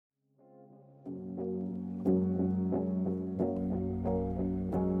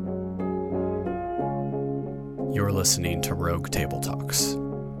You're listening to Rogue Table Talks.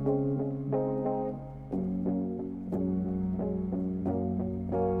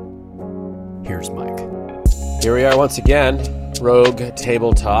 Here's Mike. Here we are once again, Rogue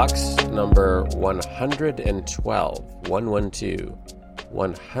Table Talks, number 112.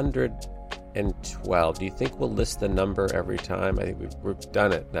 112. Do you think we'll list the number every time? I think we've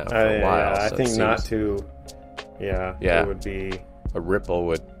done it now for a while. I so think not to. Yeah. It would be a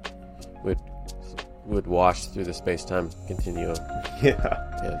ripple would wash through the space-time continuum. Yeah.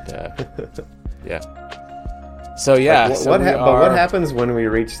 And yeah. So yeah. Like, so what happens when we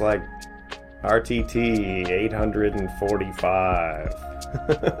reach like RTT 845?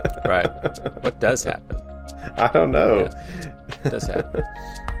 Right. What does happen? I don't know. Yeah. What does happen?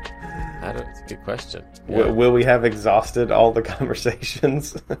 It's a good question. Yeah. Will we have exhausted all the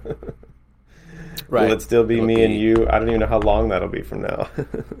conversations? Right. Will it still be me and you? I don't even know how long that'll be from now.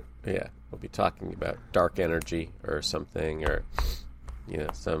 Yeah. We'll be talking about dark energy or something, or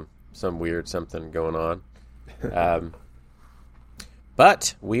some weird something going on.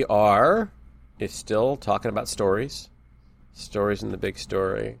 But we are still talking about stories in the big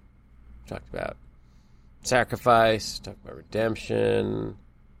story. We talked about sacrifice, talked about redemption,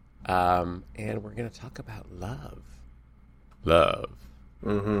 and we're going to talk about love.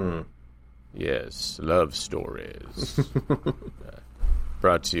 Mm-hmm. Yes, love stories.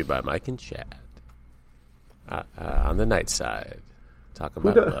 Brought to you by Mike and Chad. On the night side, talking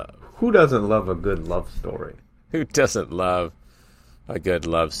about love. Who doesn't love a good love story? Who doesn't love a good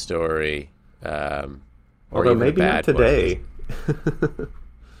love story? Although maybe not today.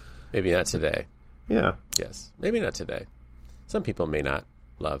 Maybe not today. Yeah. Yes, maybe not today. Some people may not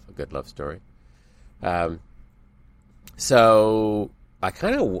love a good love story. So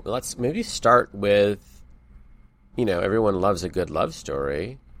let's maybe start with, everyone loves a good love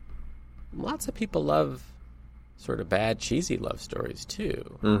story. Lots of people love sort of bad, cheesy love stories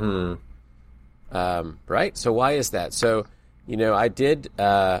too. Mm-hmm. Right? So why is that? So, I did,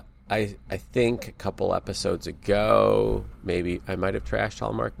 I think a couple episodes ago, maybe I might have trashed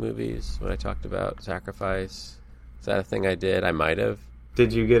Hallmark movies when I talked about Sacrifice. Is that a thing I did? I might have.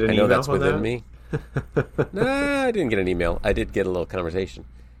 Did you get an email? I know that's within that? me. No, I didn't get an email. I did get a little conversation.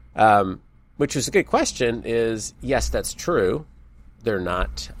 Which was a good question, is, yes, that's true. They're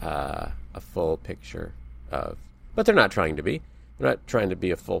not a full picture of, but they're not trying to be. They're not trying to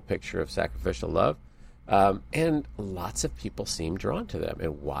be a full picture of sacrificial love. And lots of people seem drawn to them.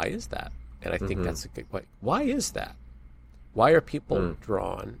 And why is that? And I think that's a good point. Why is that? Why are people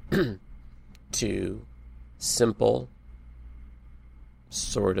drawn to simple,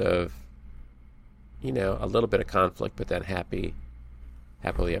 sort of, a little bit of conflict, but then happily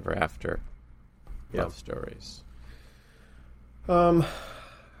ever after love stories? I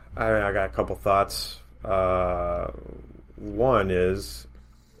got a couple thoughts. One is,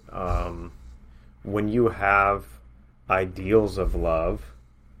 when you have ideals of love,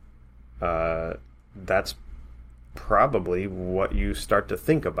 that's probably what you start to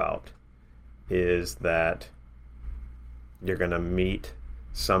think about, is that you're going to meet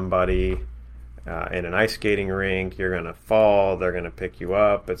somebody in an ice skating rink, you're going to fall, they're going to pick you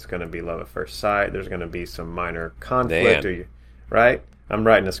up, it's going to be love at first sight, there's going to be some minor conflict, right? I'm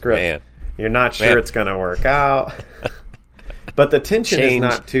writing a script. Man. You're not sure it's going to work out. But the tension is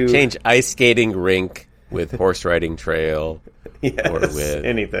not to... Change ice skating rink with horse riding trail. Yes, or with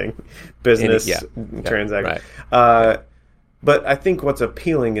anything. Business transaction. Right. But I think what's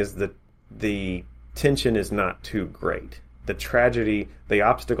appealing is that the tension is not too great. The tragedy, the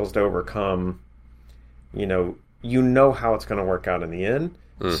obstacles to overcome, you know how it's going to work out in the end.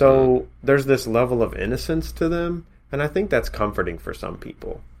 Mm-hmm. So there's this level of innocence to them, and I think that's comforting for some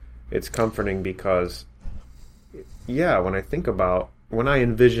people. It's comforting because, when I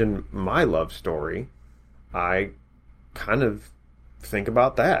envision my love story, I kind of think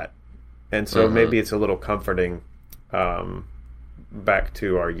about that. And so maybe it's a little comforting back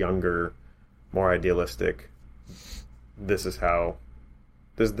to our younger, more idealistic, this is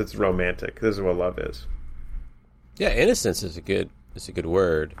romantic. This is what love is. Yeah, innocence is a good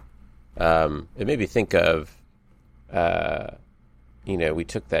word. It made me think of, we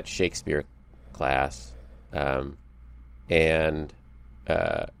took that Shakespeare class, and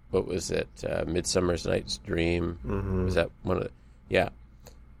what was it? Midsummer's Night's Dream. Mm-hmm. Was that one of the? Yeah.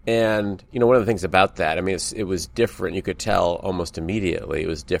 And, one of the things about that, I mean, it was different. You could tell almost immediately it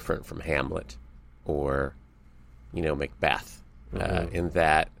was different from Hamlet or, Macbeth, in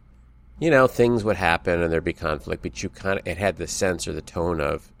that, things would happen and there'd be conflict, but it had the sense or the tone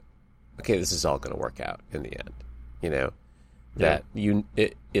of, okay, this is all going to work out in the end, That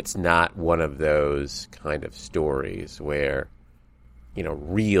it's not one of those kind of stories where,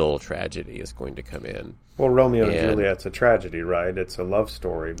 real tragedy is going to come in. Well, Romeo and Juliet's a tragedy, right? It's a love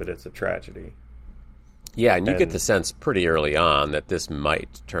story, but it's a tragedy. Yeah, and you get the sense pretty early on that this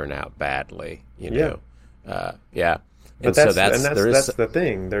might turn out badly, Yeah. And that's so the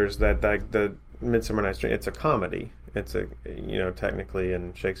thing. There's that, like, the Midsummer Night's Dream. It's a comedy. It's a, technically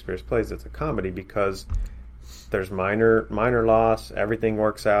in Shakespeare's plays, it's a comedy because there's minor loss. Everything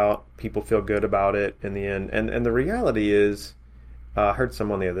works out. People feel good about it in the end. And the reality is, I heard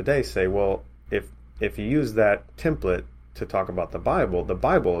someone the other day say, well, if you use that template to talk about the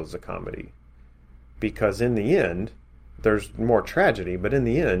Bible is a comedy. Because in the end, there's more tragedy, but in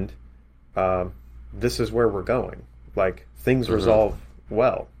the end, this is where we're going. Like, things resolve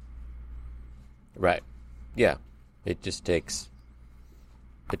well. Right. Yeah. It just takes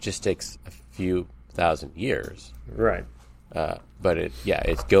a few thousand years. Right. But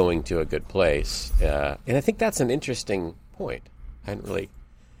it's going to a good place. And I think that's an interesting point. I hadn't really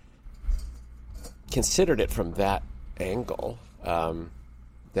considered it from that angle.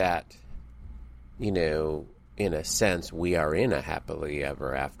 That, in a sense, we are in a happily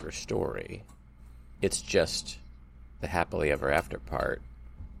ever after story. It's just the happily ever after part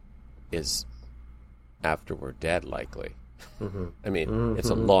is after we're dead, likely. I mean, it's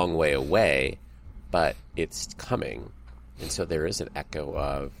a long way away, but it's coming. And so there is an echo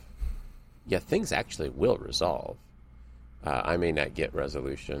of, things actually will resolve. I may not get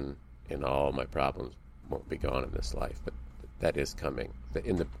resolution and all my problems won't be gone in this life, but that is coming.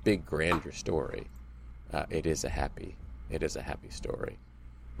 In the big grander story, it is a happy story.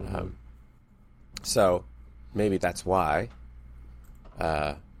 So maybe that's why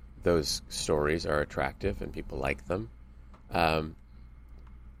those stories are attractive and people like them.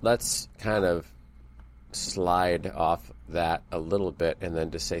 Let's kind of slide off that a little bit and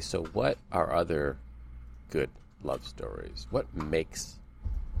then to say, so what are other good love stories? What makes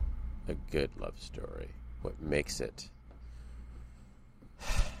a good love story? What makes it?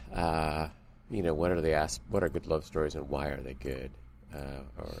 What are good love stories and why are they good?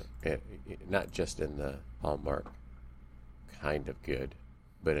 Or not just in the Hallmark kind of good,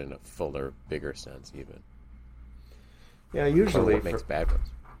 but in a fuller, bigger sense, even. Yeah, usually. Or what makes bad ones?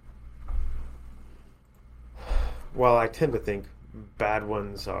 Well, I tend to think bad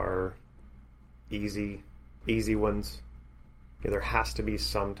ones are easy ones. There has to be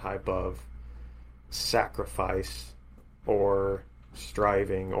some type of sacrifice or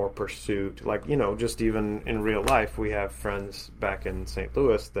striving or pursuit. Like, just even in real life, we have friends back in St.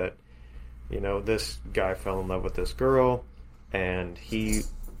 Louis that, this guy fell in love with this girl and he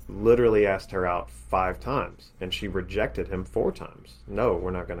literally asked her out 5 times and she rejected him 4 times. No,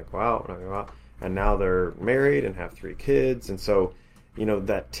 we're not going to go out. We're not going to go out. And now they're married and have 3 kids. And so,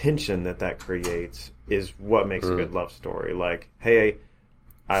 that tension that creates is what makes a good love story. Like, hey,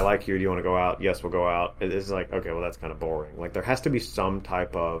 I like you. Do you want to go out? Yes, we'll go out. It's like, okay, well, that's kind of boring. Like, there has to be some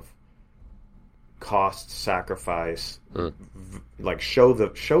type of cost, sacrifice, like show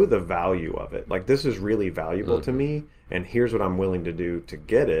the value of it. Like, this is really valuable to me, and here's what I'm willing to do to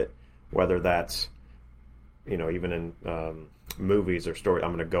get it. Whether that's, even in movies or stories,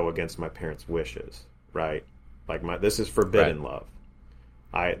 I'm going to go against my parents' wishes, right? Like, this is forbidden love.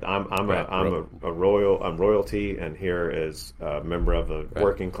 I'm royalty, and here is a member of the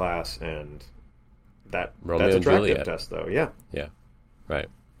working class, and that's attractive to us, though. Yeah.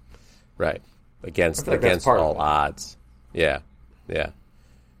 Right. Against all odds. Yeah.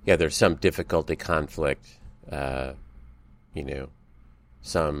 There's some difficulty, conflict,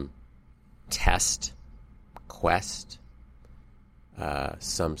 some test, quest,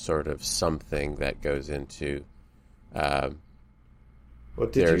 some sort of something that goes into. Well,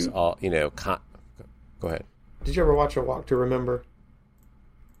 go ahead. Did you ever watch A Walk to Remember?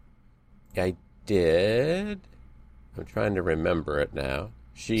 I did. I'm trying to remember it now.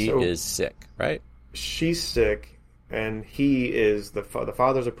 She is sick, right? She's sick, and he is the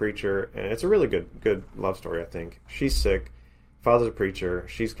father's a preacher, and it's a really good love story, I think. She's sick, father's a preacher,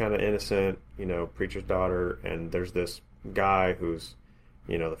 she's kind of innocent, preacher's daughter, and there's this guy who's,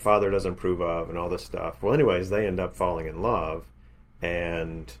 the father doesn't approve of, and all this stuff. Well, anyways, they end up falling in love.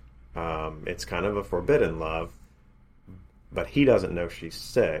 And it's kind of a forbidden love, but he doesn't know she's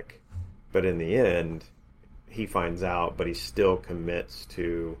sick. But in the end, he finds out, but he still commits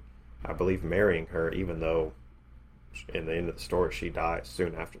to, I believe, marrying her, even though in the end of the story she dies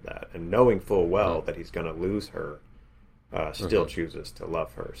soon after that. And knowing full well that he's going to lose her, still chooses to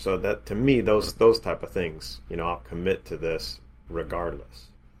love her. So that, to me, those type of things, I'll commit to this regardless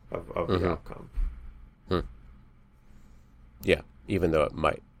of the outcome. Yeah, even though it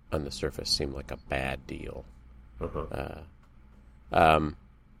might, on the surface, seem like a bad deal.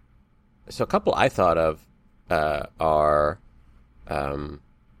 So a couple I thought of are a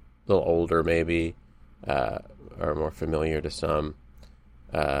little older, maybe, are more familiar to some.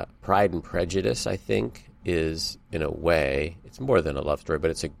 Pride and Prejudice, I think, is, in a way, it's more than a love story,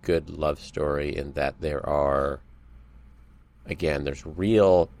 but it's a good love story in that there are, again, they're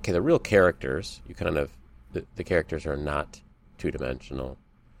real characters. You kind of, the characters are not two-dimensional.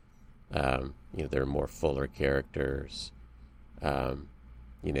 They're more fuller characters. In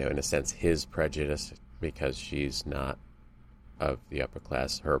a sense, his prejudice because she's not of the upper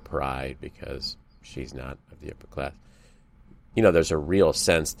class, her pride because she's not of the upper class. There's a real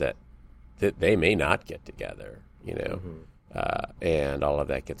sense that they may not get together, and all of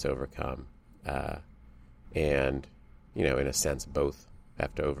that gets overcome. And, in a sense, both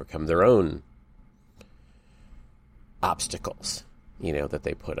have to overcome their own obstacles, that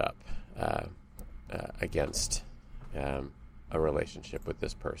they put up against a relationship with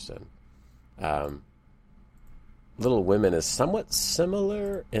this person. Little Women is somewhat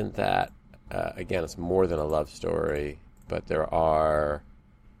similar in that, again, it's more than a love story, but there are,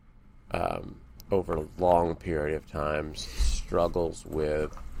 over a long period of times, struggles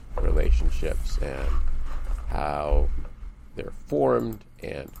with relationships and how they're formed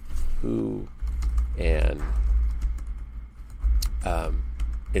and who, and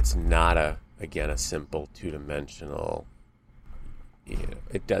it's not a simple two-dimensional,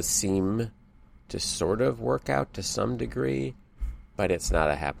 it does seem to sort of work out to some degree, but it's not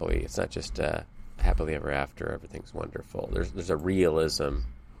just a happily ever after, everything's wonderful. There's a realism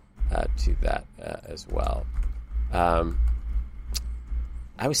to that as well. I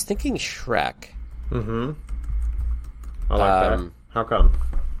was thinking Shrek. Mm-hmm. I like that. How come?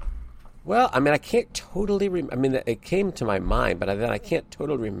 Well, I can't totally it came to my mind, but then I can't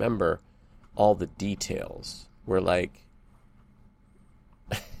totally remember all the details. We're like,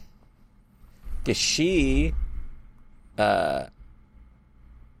 does she,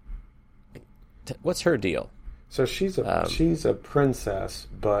 what's her deal? So she's a princess,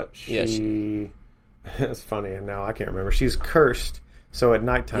 but she it's funny, and now I can't remember. She's cursed, so at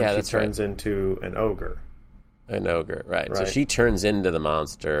nighttime she turns into an ogre. An ogre, right. So she turns into the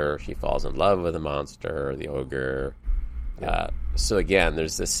monster. She falls in love with the monster, the ogre. Yeah. So again,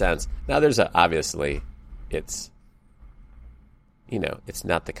 there's this sense. Now there's obviously, it's, it's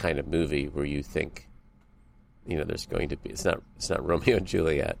not the kind of movie where you think, there's going to be, it's not Romeo and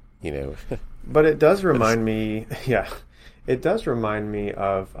Juliet, But it does remind me, it does remind me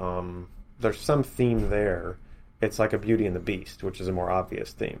of, there's some theme there. It's like a Beauty and the Beast, which is a more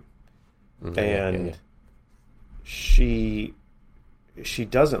obvious theme. Mm-hmm, and she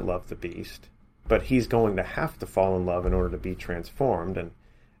doesn't love the Beast, but he's going to have to fall in love in order to be transformed,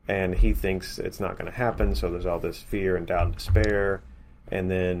 and he thinks it's not going to happen, so there's all this fear and doubt and despair, and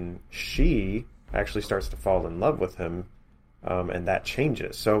then she actually starts to fall in love with him, and that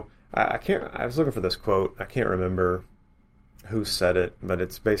changes. So I was looking for this quote. I can't remember who said it, but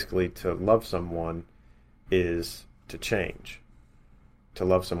it's basically to love someone is to change. To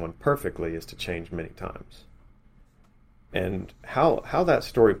love someone perfectly is to change many times. And how that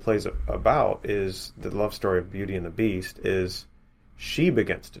story plays about is the love story of Beauty and the Beast is she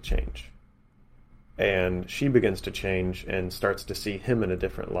begins to change. And she begins to change and starts to see him in a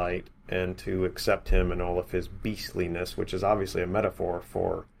different light and to accept him and all of his beastliness, which is obviously a metaphor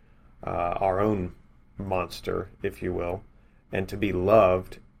for our own monster, if you will, and to be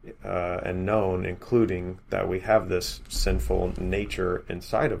loved and known, including that we have this sinful nature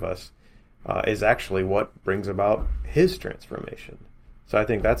inside of us, is actually what brings about his transformation. So I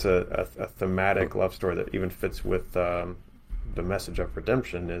think that's a thematic love story that even fits with the message of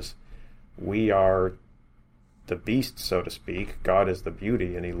redemption is we are the beast, so to speak. God is the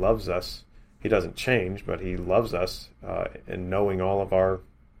beauty, and he loves us. He doesn't change, but he loves us in knowing all of our,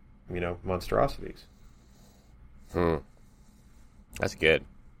 monstrosities. That's good.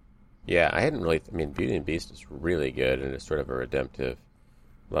 Yeah, I hadn't really... Beauty and the Beast is really good, and it's sort of a redemptive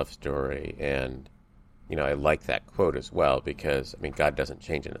love story, and I like that quote as well because God doesn't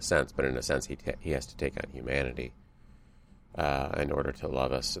change in a sense, but in a sense he has to take on humanity in order to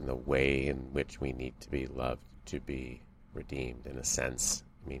love us in the way in which we need to be loved to be redeemed. In a sense,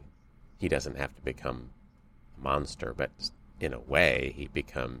 he doesn't have to become a monster, but in a way he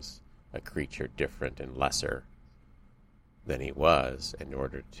becomes a creature different and lesser than he was in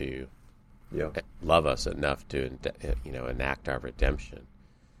order to love us enough to enact our redemption.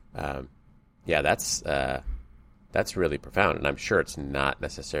 That's really profound, and I'm sure it's not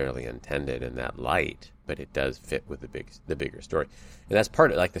necessarily intended in that light, but it does fit with the bigger story. And that's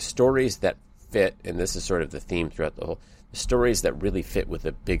part of, like, the stories that fit, and this is sort of the theme throughout the stories that really fit with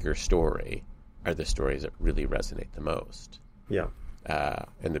the bigger story are the stories that really resonate the most. Yeah.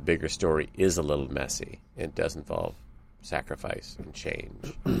 And the bigger story is a little messy. It does involve sacrifice and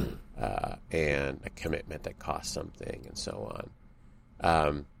change and a commitment that costs something and so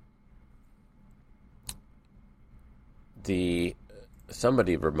on.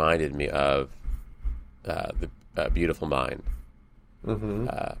 Somebody reminded me of the Beautiful Mind, and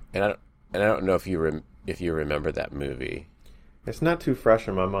I don't know if you remember that movie. It's not too fresh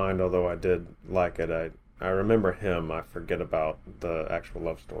in my mind, although I did like it. I remember him. I forget about the actual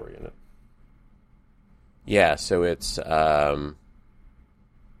love story in it. Yeah, so it's I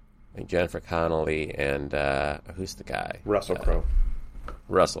think Jennifer Connelly and who's the guy? Russell Crowe.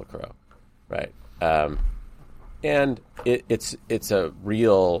 Russell Crowe, right? And it's a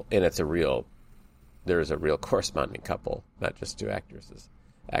real there's a real corresponding couple, not just two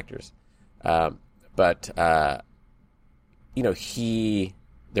actors. But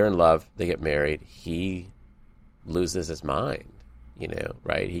they're in love, they get married, he loses his mind,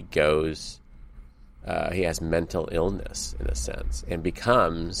 right? He goes, he has mental illness in a sense, and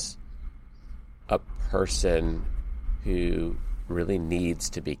becomes a person who really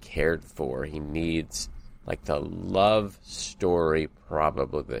needs to be cared for. He needs, like, the love story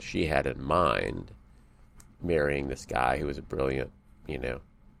probably that she had in mind, marrying this guy who was a brilliant,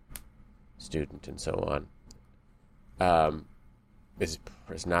 student and so on, is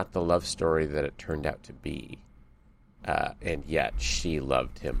not the love story that it turned out to be. And yet she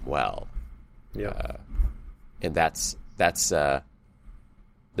loved him well. Yeah. And that is a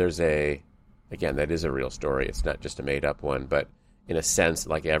real story. It's not just a made-up one, but in a sense,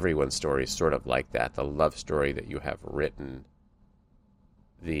 like, everyone's story is sort of like that. The love story that you have written,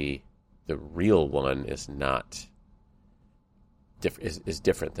 the real one is not is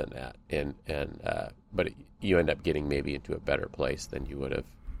different than that, but you end up getting maybe into a better place than you would have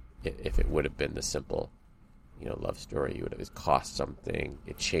if it would have been the simple, love story. You would have, it cost something,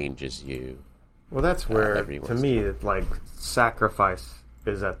 it changes you. Well, that's where, to me, like, sacrifice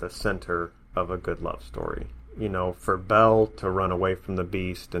is at the center of a good love story. For Belle to run away from the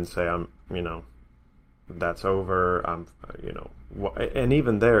beast and say, that's over, and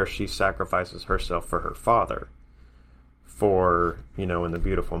even there, she sacrifices herself for her father. For, in The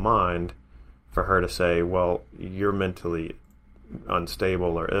Beautiful Mind, for her to say, well, you're mentally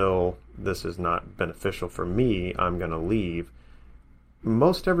unstable or ill, this is not beneficial for me, I'm going to leave.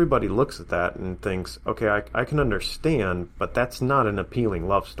 Most everybody looks at that and thinks, okay, I can understand, but that's not an appealing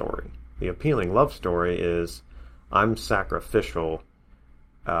love story. The appealing love story is, I'm sacrificial,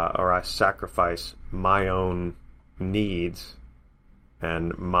 or I sacrifice my own needs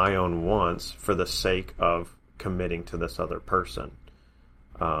and my own wants for the sake of committing to this other person.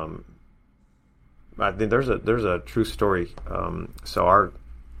 I think there's a true story. So our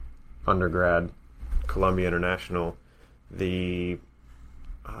undergrad, Columbia International, I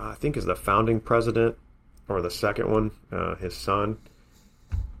think is the founding president or the second one, his son,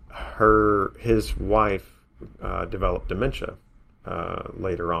 his wife developed dementia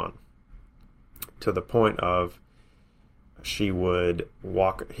later on, to the point of she would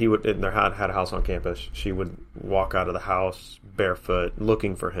walk. They had a house on campus. She would walk out of the house barefoot,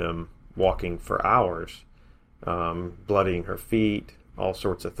 looking for him, walking for hours, bloodying her feet, all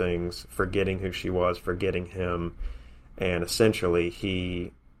sorts of things, forgetting who she was, forgetting him, and essentially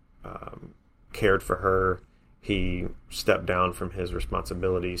he cared for her. He stepped down from his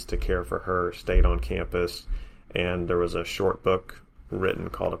responsibilities to care for her, stayed on campus, and there was a short book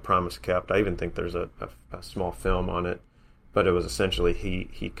written called A Promise Kept. I even think there's a small film on it, but it was essentially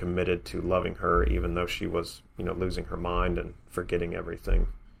he committed to loving her even though she was, losing her mind and forgetting everything.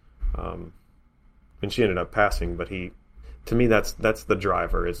 And she ended up passing, but to me, that's the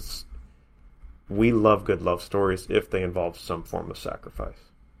driver. Is we love good love stories if they involve some form of sacrifice,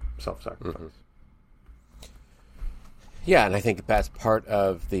 self-sacrifice. Mm-hmm. Yeah, and I think that's part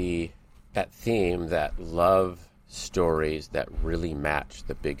of that theme, that love stories that really match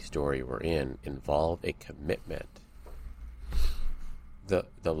the big story we're in involve a commitment.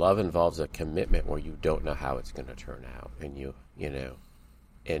 The love involves a commitment where you don't know how it's going to turn out, and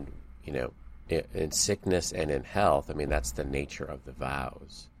in sickness and in health, I mean, that's the nature of the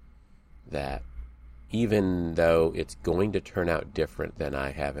vows, that even though it's going to turn out different than I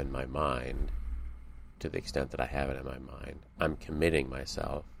have in my mind, to the extent that I have it in my mind, I'm committing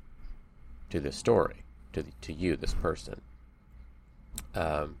myself to this story, to you, this person.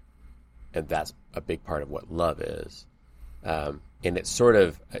 And that's a big part of what love is. And it's sort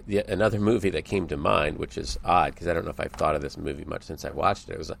of another movie that came to mind, which is odd because I don't know if I've thought of this movie much since I watched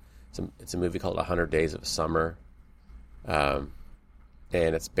it. It's a movie called 100 Days of Summer, and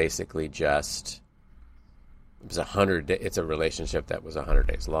it's basically just it's a relationship that was 100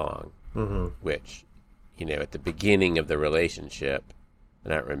 days long, which, at the beginning of the relationship,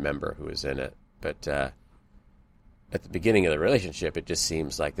 and I don't remember who was in it, but at the beginning of the relationship, it just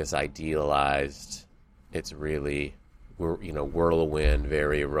seems like this idealized. It's really, whirlwind,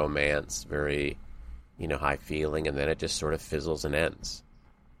 very romance, very, high feeling, and then it just sort of fizzles and ends.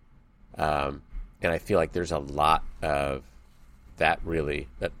 And I feel like there's a lot of that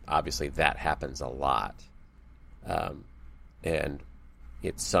obviously that happens a lot. And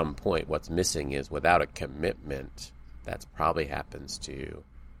at some point, what's missing is without a commitment, that's probably happens to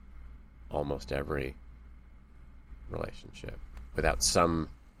almost every relationship. Without some,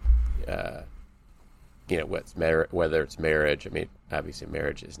 whether it's marriage. I mean, obviously,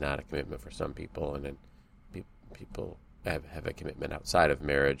 marriage is not a commitment for some people, and then people have a commitment outside of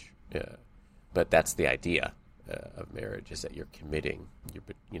marriage. But that's the idea of marriage, is that you're committing.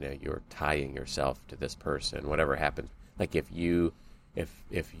 You're tying yourself to this person. Whatever happens, like if you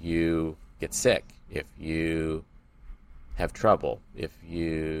get sick, if you have trouble, if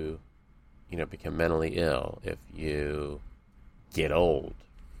you become mentally ill, if you get old,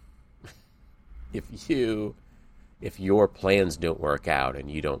 if your plans don't work out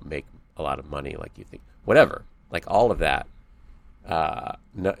and you don't make a lot of money like you think, whatever, like all of that, come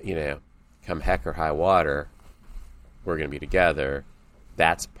heck or high water, we're going to be together.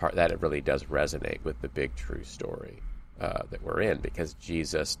 That it really does resonate with the big true story that we're in, because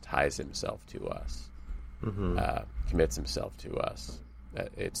Jesus ties himself to us, commits himself to us.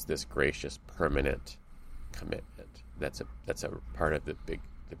 It's this gracious, permanent commitment. That's a part of the big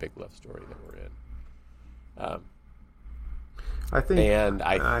love story that we're in. I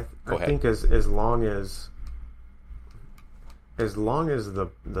think as long as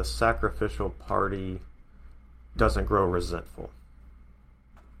the sacrificial party doesn't grow resentful.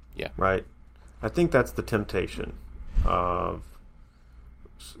 Yeah. Right? I think that's the temptation of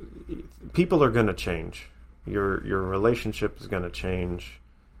people are going to change. Your relationship is going to change.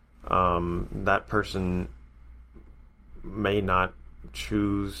 That person may not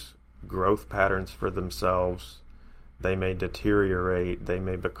choose growth patterns for themselves. They may deteriorate. They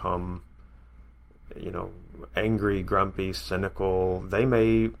may become, angry, grumpy, cynical. They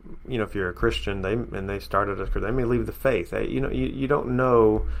may, if you're a Christian, they started as Christian, they may leave the faith. You don't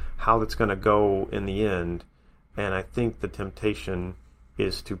know how that's going to go in the end. And I think the temptation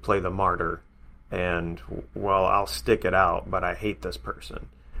is to play the martyr. And, I'll stick it out, but I hate this person.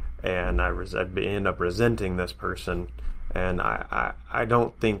 And I end up resenting this person. And I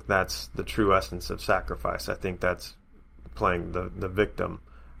don't think that's the true essence of sacrifice. I think that's playing the victim.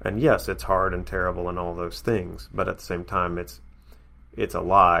 And yes, it's hard and terrible and all those things, but at the same time, it's a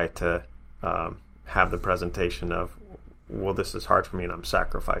lie to have the presentation of, this is hard for me and I'm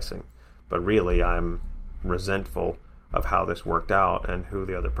sacrificing. But really, I'm resentful of how this worked out and who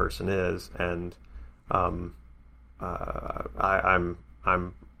the other person is, and I'm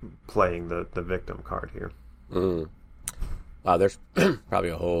playing the victim card here. Wow, there's probably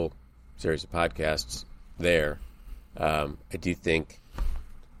a whole series of podcasts there. I do think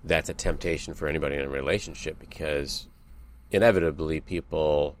that's a temptation for anybody in a relationship, because inevitably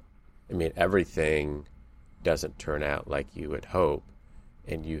everything doesn't turn out like you would hope,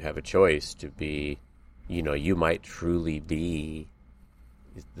 and you have a choice to be, you might truly be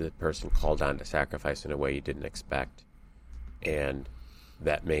the person called on to sacrifice in a way you didn't expect, and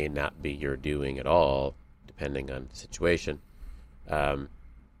that may not be your doing at all, depending on the situation.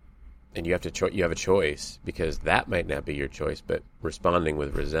 And you have a choice, because that might not be your choice, but responding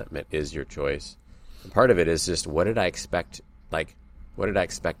with resentment is your choice. And part of it is just, what did I expect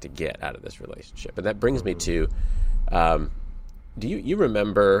to get out of this relationship? And that brings me to, do you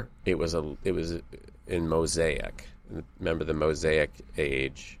remember it was in Mosaic? Remember the Mosaic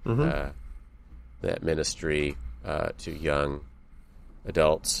age, that ministry to young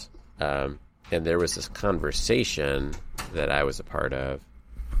adults, and there was this conversation that I was a part of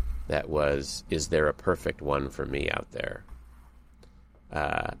that was, is there a perfect one for me out there?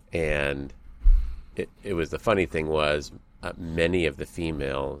 And it was, the funny thing was, many of the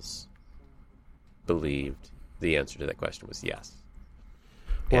females believed the answer to that question was yes.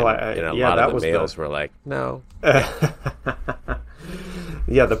 And, and a lot of the males were like, no.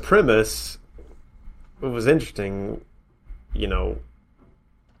 Yeah, the premise, it was interesting, it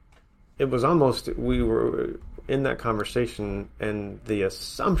was almost, we were in that conversation, and the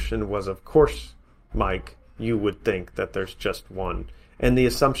assumption was, of course, Mike, you would think that there's just one. And the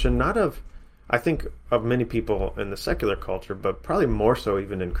assumption I think of many people in the secular culture, but probably more so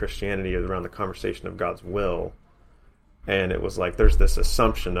even in Christianity, around the conversation of God's will. And it was like there's this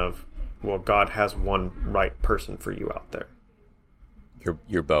assumption of, well, God has one right person for you out there.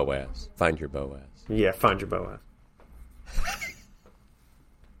 Your Boaz. Find your Boaz. Yeah, find your Boaz.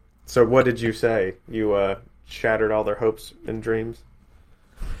 So what did you say? You shattered all their hopes and dreams?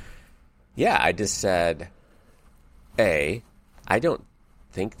 Yeah, I just said, I don't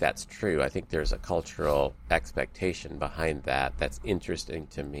think that's true. I think there's a cultural expectation behind that that's interesting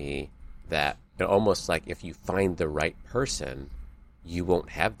to me, that almost like if you find the right person, you won't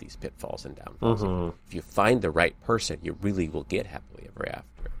have these pitfalls and downfalls. Mm-hmm. If you find the right person, you really will get happily ever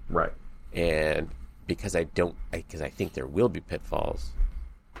after. Right. And because I think there will be pitfalls,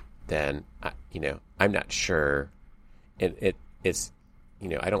 then I'm not sure. It's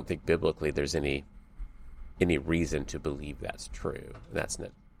I don't think biblically there's any reason to believe that's true. And that's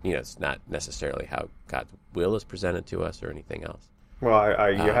not, it's not necessarily how God's will is presented to us or anything else.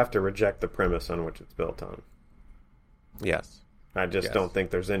 Well, you have to reject the premise on which it's built on. Yes. I just don't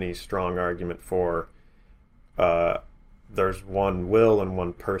think there's any strong argument for there's one will and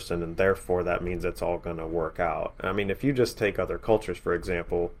one person, and therefore that means it's all going to work out. I mean, if you just take other cultures, for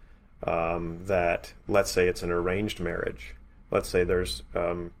example, that let's say it's an arranged marriage. Let's say there's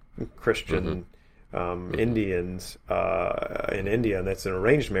Christian Indians in India, and it's an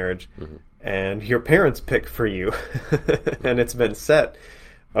arranged marriage, and your parents pick for you, and it's been set.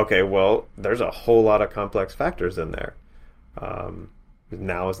 Okay, well, there's a whole lot of complex factors in there.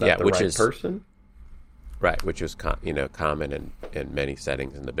 Now, is that the right person? Right, which is common in many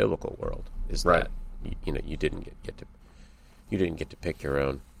settings in the biblical world. Is right. That you didn't get to pick your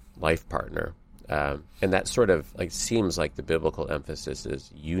own life partner, and that sort of seems like the biblical emphasis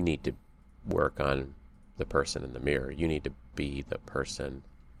is you need to work on the person in the mirror. You need to be the person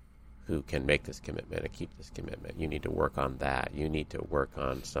who can make this commitment and keep this commitment. You need to work on that. You need to work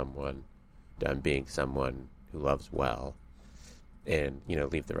on being someone who loves well, and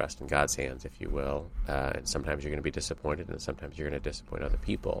leave the rest in God's hands, if you will. And sometimes you're going to be disappointed, and sometimes you're going to disappoint other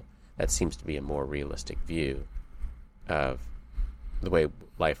people. That seems to be a more realistic view of the way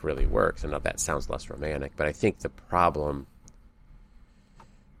life really works. And that sounds less romantic, but I think the problem,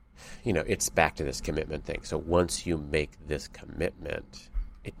 it's back to this commitment thing. So once you make this commitment,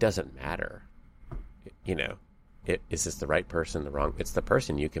 it doesn't matter. Is this the right person, the wrong? It's the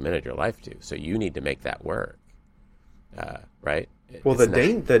person you committed your life to. So you need to make that work. Right? Well,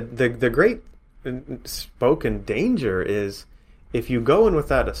 the great spoken danger is if you go in with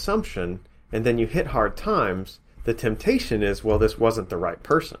that assumption and then you hit hard times, the temptation is, well, this wasn't the right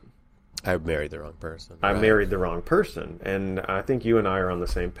person. I married the wrong person. I married the wrong person. And I think you and I are on the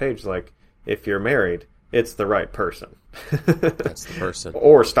same page. Like, if you're married, it's the right person. That's the person.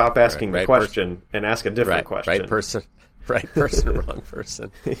 Or stop asking the question and ask a different question. Right person, wrong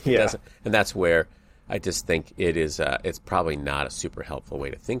person. Yeah. And that's where I just think it is. It's probably not a super helpful way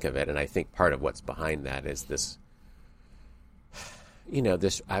to think of it. And I think part of what's behind that is this.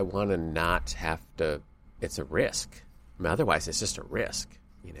 I want to not have to. It's a risk. I mean, otherwise, it's just a risk.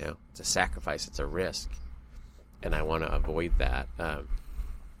 It's a sacrifice. It's a risk, and I want to avoid that.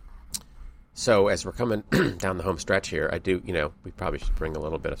 So as we're coming down the home stretch here, I do. We probably should bring a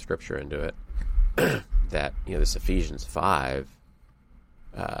little bit of scripture into it. That this Ephesians 5.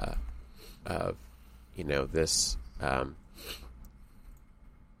 Of this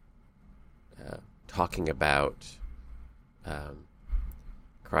talking about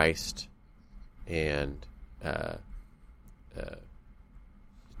Christ and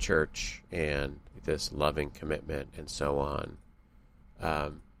church and this loving commitment and so on,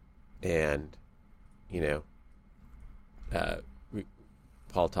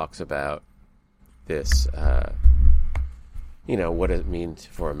 Paul talks about this what it means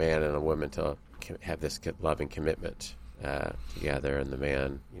for a man and a woman to have this loving commitment together, and the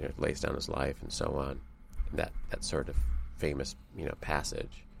man lays down his life and so on. And that sort of famous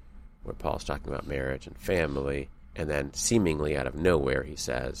passage where Paul's talking about marriage and family, and then seemingly out of nowhere he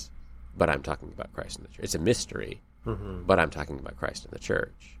says, but I'm talking about Christ in the church. It's a mystery, but I'm talking about Christ in the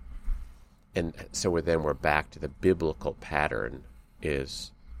church. And so we're back to the biblical pattern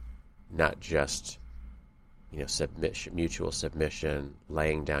is not just submission, mutual submission,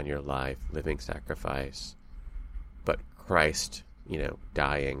 laying down your life, living sacrifice, but Christ,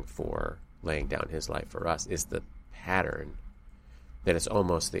 dying for laying down his life for us is the pattern. That it's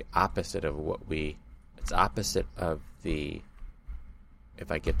almost the opposite of it's opposite of if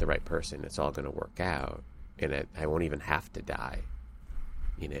I get the right person, it's all going to work out, and I won't even have to die.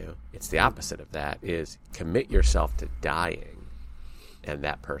 It's the opposite of that, is commit yourself to dying, and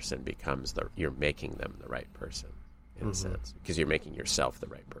that person becomes you're making them the right person in a sense, because you're making yourself the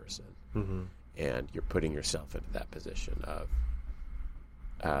right person. And you're putting yourself into that position of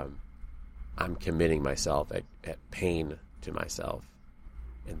I'm committing myself at pain to myself,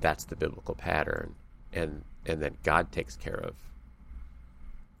 and that's the biblical pattern, and then God takes care of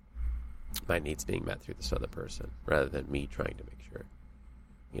my needs being met through this other person rather than me trying to make sure,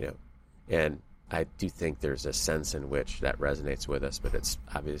 and I do think there's a sense in which that resonates with us, but it's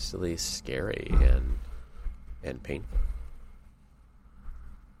obviously scary and painful.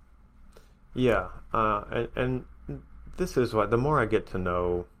 Yeah, and this is what, the more I get to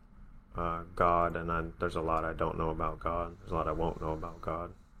know God, and there's a lot I don't know about God, there's a lot I won't know about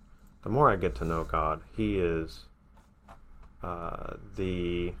God. The more I get to know God, He is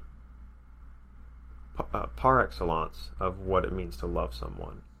the par excellence of what it means to love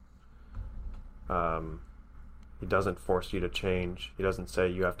someone. He doesn't force you to change. He doesn't say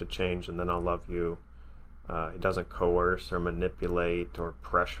you have to change and then I'll love you. He doesn't coerce or manipulate or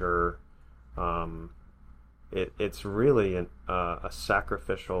pressure. It's really a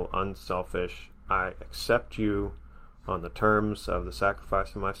sacrificial, unselfish, I accept you on the terms of the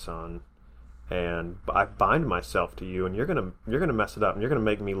sacrifice of my son, and I bind myself to you, and you're gonna mess it up, and you're gonna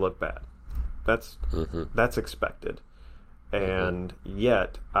make me look bad. That's expected, and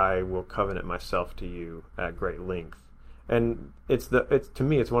yet I will covenant myself to you at great length. And it's to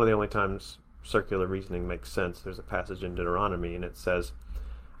me, it's one of the only times circular reasoning makes sense. There's a passage in Deuteronomy, and it says,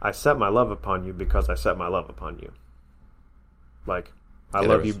 "I set my love upon you because I set my love upon you." Like, I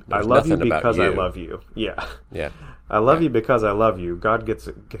love you because I love you. Yeah. Yeah. I love you because I love you. God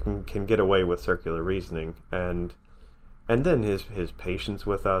can get away with circular reasoning, and then his patience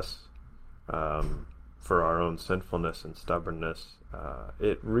with us, for our own sinfulness and stubbornness.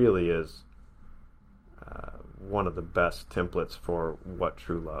 It really is one of the best templates for what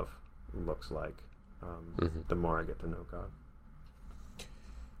true love looks like. The more I get to know God.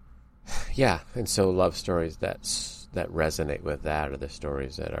 Yeah, and so love stories that resonate with that are the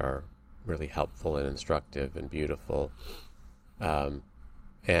stories that are really helpful and instructive and beautiful. And,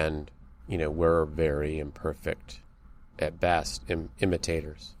 we're very imperfect at best,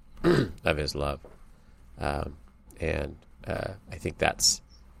 imitators of his love. And I think that's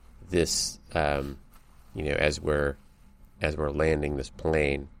this, as we're landing this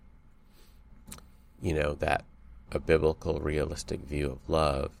plane, that a biblical, realistic view of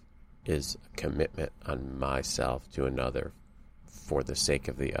love is a commitment on myself to another for the sake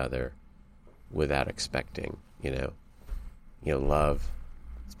of the other without expecting, love,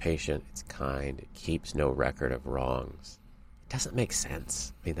 it's patient, it's kind, it keeps no record of wrongs. It doesn't make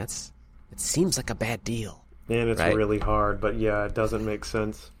sense. I mean, it seems like a bad deal. And it's right? really hard, but yeah, it doesn't make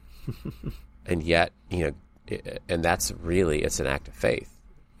sense. And yet, and that's really, it's an act of faith.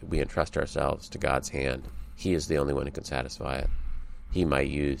 We entrust ourselves to God's hand. He is the only one who can satisfy it. He might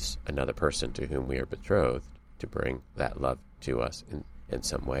use another person to whom we are betrothed to bring that love to us in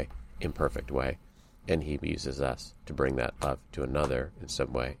some way, imperfect way. And he uses us to bring that love to another in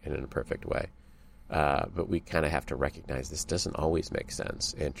some way, in an imperfect way. But we kind of have to recognize this doesn't always make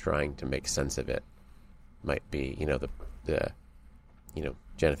sense, and trying to make sense of it might be,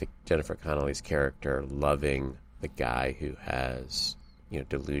 Jennifer Connelly's character loving the guy who has,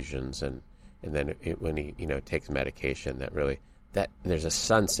 delusions, and then when he, takes medication, that there's a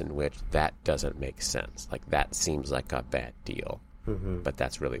sense in which that doesn't make sense. Like, that seems like a bad deal, but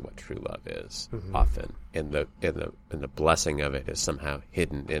that's really what true love is often, and the blessing of it is somehow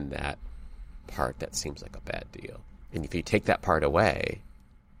hidden in that part that seems like a bad deal. And if you take that part away,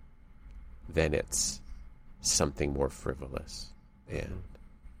 then it's something more frivolous and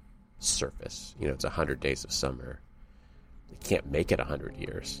surface. It's 100 days of summer. You can't make it 100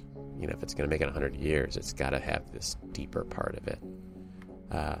 years. If it's going to make it 100 years, it's got to have this deeper part of it.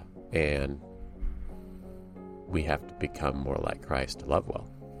 And we have to become more like Christ to love well,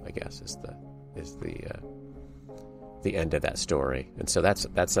 I guess, is the end of that story. And so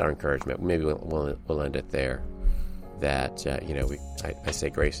that's our encouragement. Maybe we'll end it there. That I say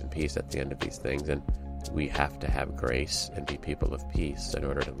grace and peace at the end of these things, and we have to have grace and be people of peace in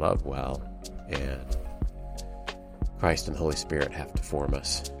order to love well, and Christ and the Holy Spirit have to form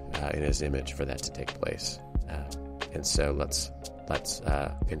us in His image for that to take place. And so let's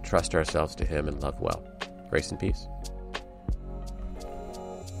entrust ourselves to Him and love well. Grace and peace.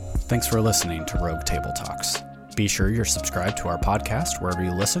 Thanks for listening to Rogue Table Talks. Be sure you're subscribed to our podcast wherever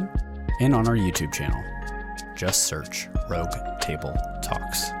you listen, and on our YouTube channel. Just search Rogue Table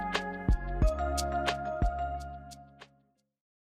Talks.